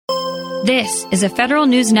This is a Federal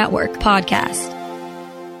News Network podcast.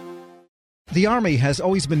 The Army has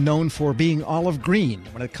always been known for being olive green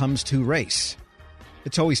when it comes to race.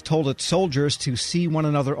 It's always told its soldiers to see one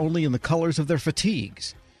another only in the colors of their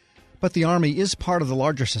fatigues. But the Army is part of the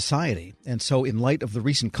larger society, and so in light of the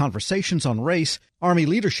recent conversations on race, Army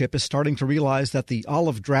leadership is starting to realize that the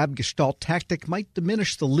olive drab gestalt tactic might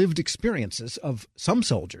diminish the lived experiences of some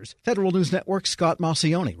soldiers. Federal News Network's Scott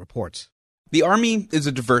Maucione reports. The Army is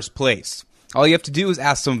a diverse place. All you have to do is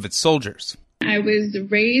ask some of its soldiers. I was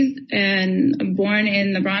raised and born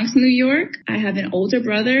in the Bronx, New York. I have an older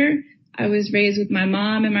brother. I was raised with my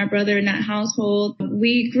mom and my brother in that household.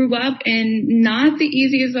 We grew up in not the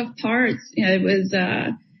easiest of parts. You know,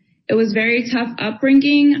 it was very tough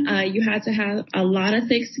upbringing. You had to have a lot of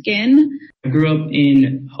thick skin. I grew up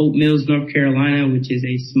in Hope Mills, North Carolina, which is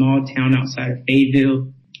a small town outside of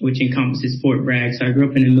Fayetteville, which encompasses Fort Bragg. So I grew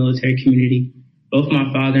up in a military community. Both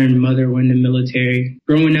my father and mother were in the military.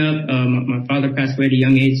 Growing up, my father passed away at a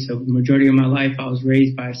young age, so the majority of my life I was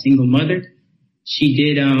raised by a single mother. She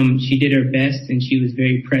did her best, and she was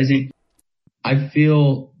very present. I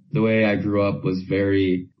feel the way I grew up was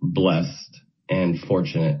very blessed and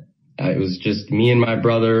fortunate. It was just me and my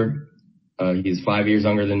brother. He's 5 years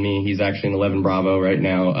younger than me. He's actually in 11 Bravo right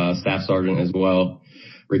now, staff sergeant as well,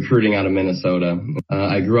 recruiting out of Minnesota.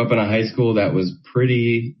 I grew up in a high school that was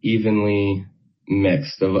pretty evenly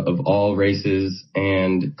mixed of all races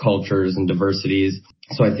and cultures and diversities.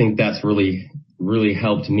 So I think that's really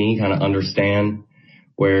helped me kind of understand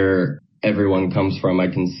where everyone comes from. I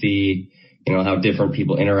can see, how different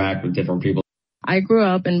people interact with different people. I grew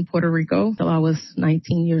up in Puerto Rico till I was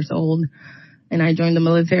 19 years old, and I joined the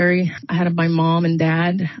military. I had my mom and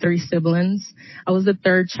dad, 3 siblings. I was the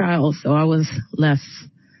third child, so I was less,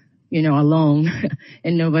 alone,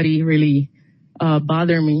 and nobody really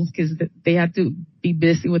bothered me because they had to be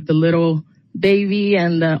busy with the little baby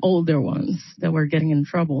and the older ones that were getting in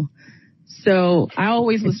trouble. So I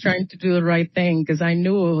always was trying to do the right thing because I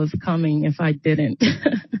knew it was coming if I didn't.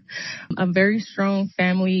 A very strong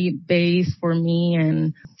family base for me,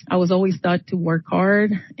 and I was always taught to work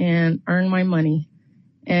hard and earn my money.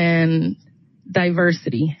 And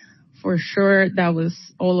diversity, for sure, that was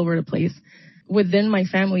all over the place. Within my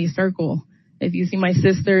family circle, if you see my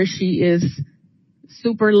sister, she is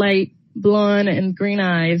super light, blonde, and green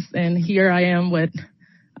eyes, and here I am with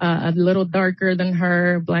a little darker than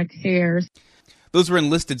her, black hair. Those were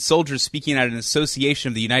enlisted soldiers speaking at an Association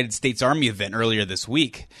of the United States Army event earlier this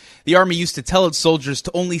week. The Army used to tell its soldiers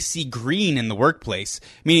to only see green in the workplace,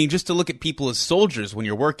 meaning just to look at people as soldiers when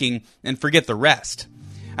you're working and forget the rest.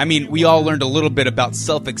 I mean, we all learned a little bit about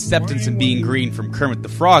self-acceptance and being green from Kermit the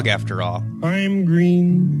Frog, after all. I'm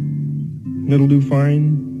green, it'll do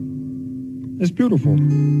fine. It's beautiful.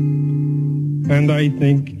 And I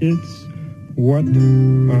think it's what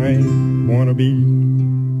I want to be.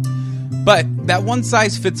 But that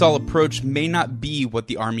one-size-fits-all approach may not be what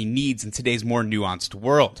the Army needs in today's more nuanced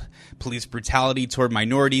world. Police brutality toward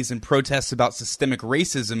minorities and protests about systemic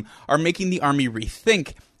racism are making the Army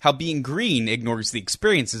rethink how being green ignores the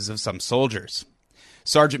experiences of some soldiers.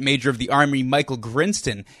 Sergeant Major of the Army Michael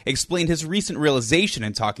Grinston explained his recent realization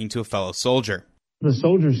in talking to a fellow soldier. The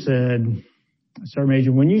soldier said, Sergeant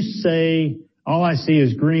Major, when you say all I see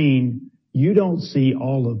is green, you don't see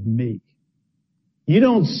all of me. You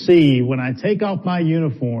don't see when I take off my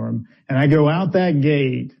uniform and I go out that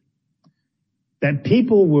gate that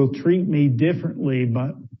people will treat me differently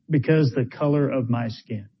because the color of my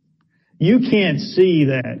skin. You can't see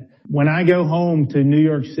that when I go home to New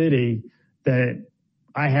York City that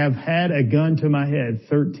I have had a gun to my head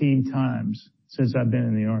 13 times since I've been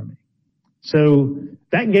in the Army. So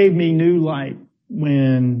that gave me new light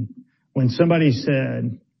when somebody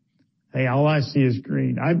said, hey, all I see is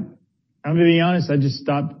green. I'm going to be honest, I just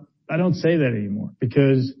stopped. I don't say that anymore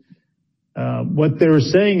because what they were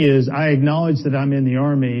saying is I acknowledge that I'm in the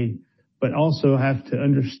Army, but also have to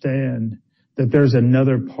understand that there's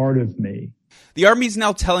another part of me. The Army is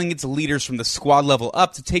now telling its leaders from the squad level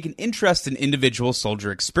up to take an interest in individual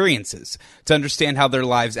soldier experiences, to understand how their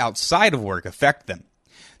lives outside of work affect them.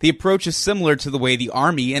 The approach is similar to the way the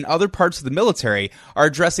Army and other parts of the military are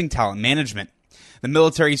addressing talent management. The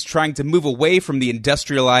military is trying to move away from the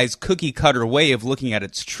industrialized, cookie-cutter way of looking at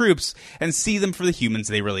its troops and see them for the humans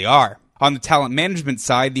they really are. On the talent management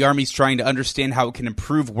side, the Army is trying to understand how it can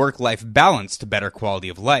improve work-life balance to better quality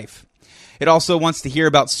of life. It also wants to hear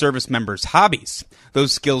about service members' hobbies.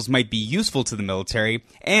 Those skills might be useful to the military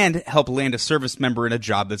and help land a service member in a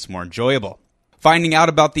job that's more enjoyable. Finding out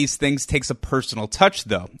about these things takes a personal touch,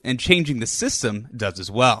 though, and changing the system does as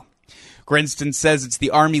well. Grinston says it's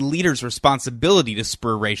the Army leader's responsibility to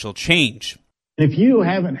spur racial change. If you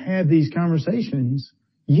haven't had these conversations,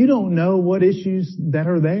 you don't know what issues that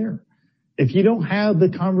are there. If you don't have the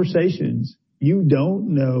conversations, you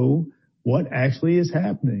don't know what actually is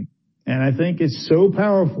happening. And I think it's so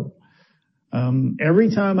powerful.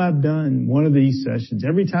 Every time I've done one of these sessions,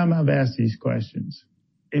 every time I've asked these questions,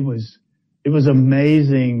 it was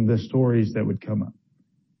amazing the stories that would come up.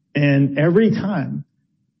 And every time,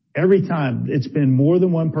 it's been more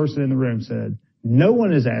than one person in the room said, no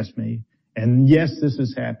one has asked me, and yes, this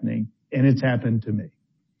is happening, and it's happened to me.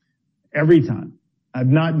 Every time. I've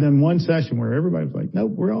not done one session where everybody was like,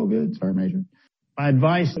 nope, we're all good, Sergeant Major. My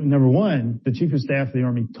advice, number one, the Chief of Staff of the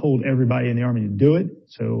Army told everybody in the Army to do it.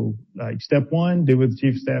 So, step one, do what the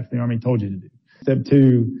Chief of Staff of the Army told you to do. Step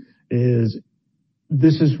two is,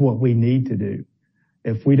 this is what we need to do.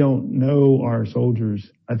 If we don't know our soldiers,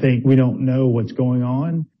 I think we don't know what's going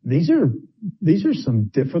on. These are some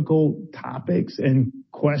difficult topics and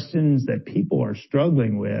questions that people are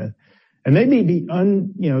struggling with. And they may be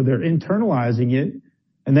they're internalizing it,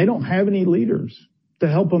 and they don't have any leaders to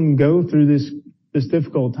help them go through this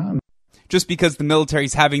difficult time. Just because the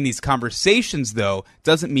military's having these conversations, though,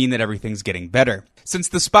 doesn't mean that everything's getting better. Since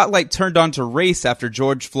the spotlight turned onto race after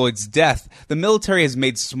George Floyd's death, the military has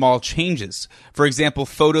made small changes. For example,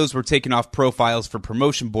 photos were taken off profiles for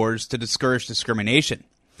promotion boards to discourage discrimination.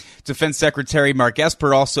 Defense Secretary Mark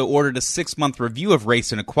Esper also ordered a 6-month review of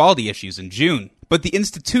race and equality issues in June. But the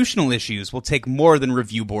institutional issues will take more than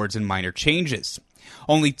review boards and minor changes.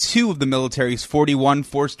 Only 2 of the military's 41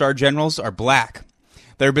 4-star generals are black.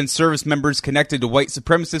 There have been service members connected to white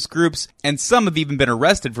supremacist groups, and some have even been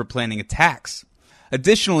arrested for planning attacks.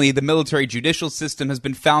 Additionally, the military judicial system has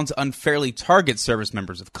been found to unfairly target service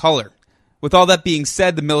members of color. With all that being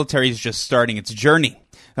said, the military is just starting its journey.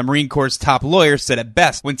 The Marine Corps' top lawyer said it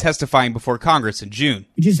best when testifying before Congress in June.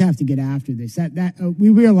 We just have to get after this. We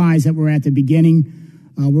realize that we're at the beginning.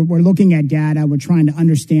 We're looking at data. We're trying to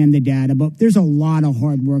understand the data, but there's a lot of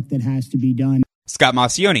hard work that has to be done. Scott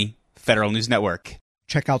Maucione, Federal News Network.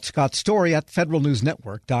 Check out Scott's story at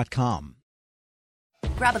federalnewsnetwork.com.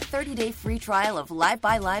 Grab a 30-day free trial of Live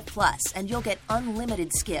by Live Plus, and you'll get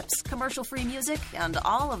unlimited skips, commercial-free music, and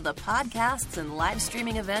all of the podcasts and live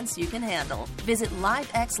streaming events you can handle. Visit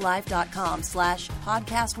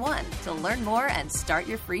livexlive.com/podcast1 to learn more and start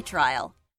your free trial.